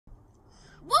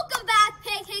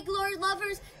Pancake Lord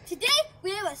lovers. Today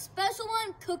we have a special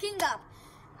one cooking up.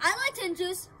 I'd like to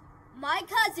introduce my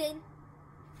cousin,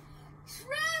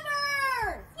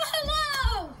 Trevor!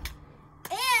 Hello!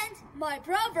 And my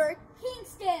brother,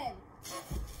 Kingston.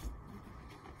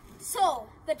 So,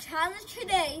 the challenge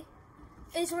today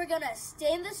is we're gonna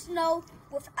stay in the snow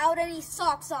without any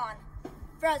socks on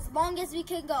for as long as we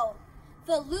can go.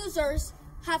 The losers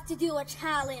have to do a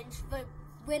challenge the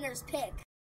winners pick.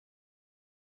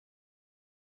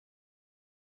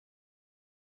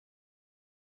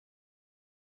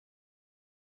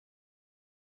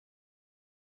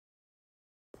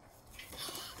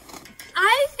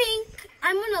 I think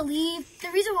I'm gonna leave. The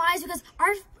reason why is because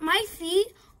my feet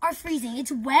are freezing.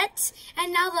 It's wet,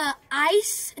 and now the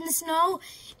ice and the snow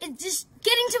is just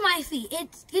getting to my feet.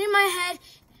 It's getting my head.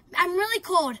 I'm really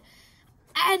cold,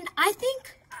 and I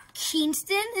think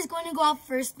Kingston is going to go out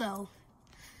first, though.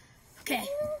 Okay.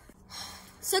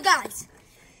 So guys,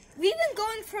 we've been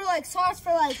going for socks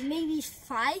for maybe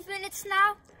 5 minutes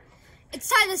now. It's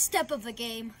time to step up the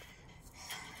game.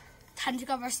 Time to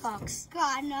cover socks.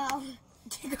 God, no.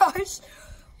 Gosh.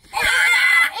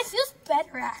 It feels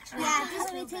better, actually. Yeah,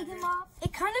 just let me take him off.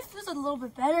 It kind of feels a little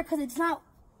bit better because it's not.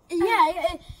 Yeah,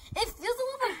 it feels a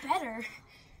little bit better.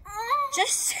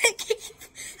 Just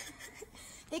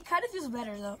it kind of feels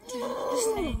better though.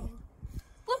 Just saying.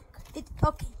 Look,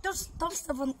 okay. Don't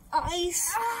step on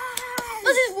ice.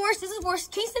 This is worse. This is worse.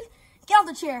 Kingston, get out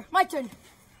the chair. My turn.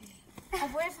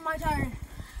 I'm waiting for my turn.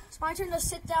 It's my turn to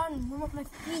sit down and warm up my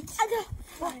feet.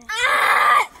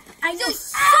 I know.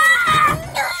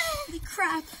 Holy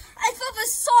crap! I thought the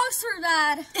socks were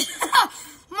bad.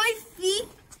 My feet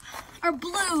are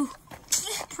blue,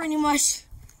 pretty much.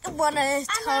 Want a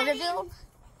towel reveal?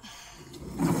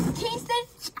 Kingston,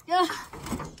 yeah.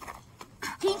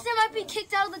 Kingston might be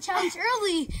kicked out of the challenge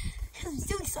early because he's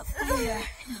doing stuff here.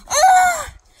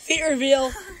 Feet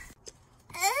reveal.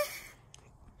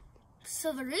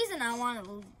 So the reason I want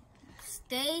to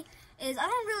stay is I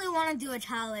don't really want to do a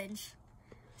challenge.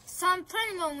 So I'm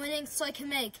planning on winning so I can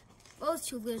make those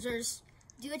two losers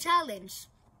do a challenge.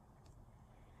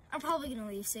 I'm probably going to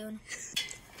leave soon.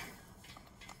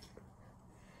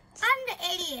 I'm the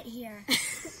idiot here.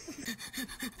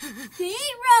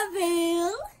 Feet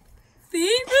reveal.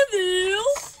 Feet reveal.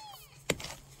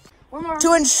 One more.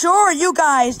 To ensure you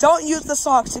guys don't use the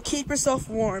socks to keep yourself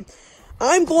warm,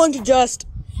 I'm going to just...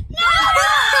 No!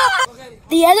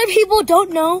 The other people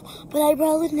don't know, but I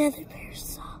brought another pair of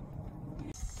socks.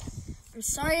 I'm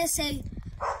sorry to say,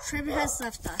 Trevor has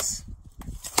left us.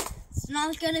 It's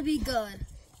not going to be good,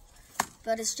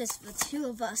 but it's just the two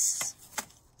of us.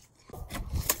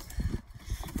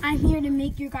 I'm here to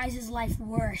make your guys' life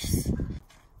worse.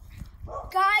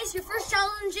 Guys, your first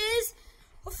challenge is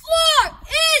the floor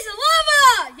is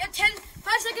lava! You have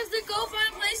 5 seconds to go find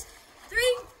a place. 3,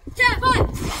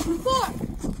 5, 4,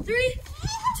 3,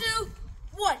 2,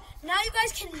 1. Now you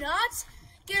guys cannot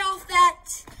get off that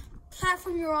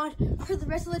platform you're on for the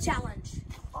rest of the challenge.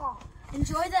 Oh,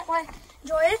 enjoy that one.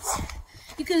 Enjoy it.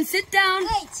 You can sit down.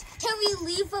 Wait, can we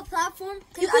leave the platform?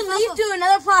 You can leave to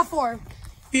another platform.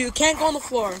 You can't go on the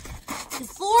floor. The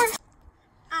floor.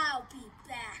 I'll be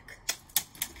back.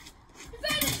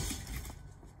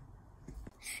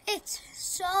 It's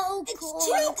so cold. It's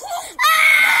too cold.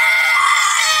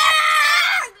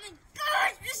 Oh my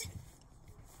God!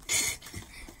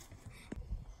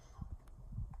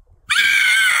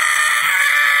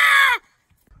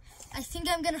 I think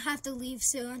I'm gonna have to leave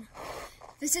soon.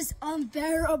 This is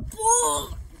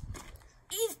unbearable.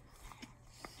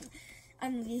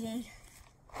 I'm leaving.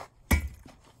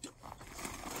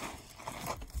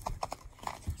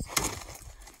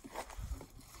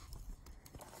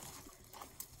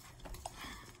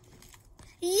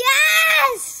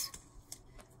 Yes!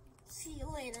 See you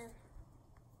later.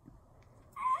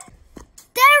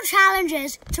 Their challenge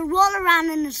is to roll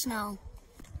around in the snow.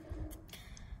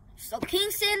 So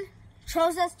Kingston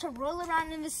chose us to roll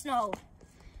around in the snow.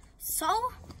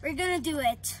 So we're gonna do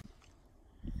it.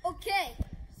 Okay,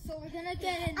 so we're gonna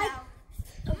get in now.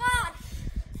 Come on!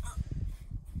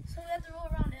 So we have to roll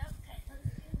around.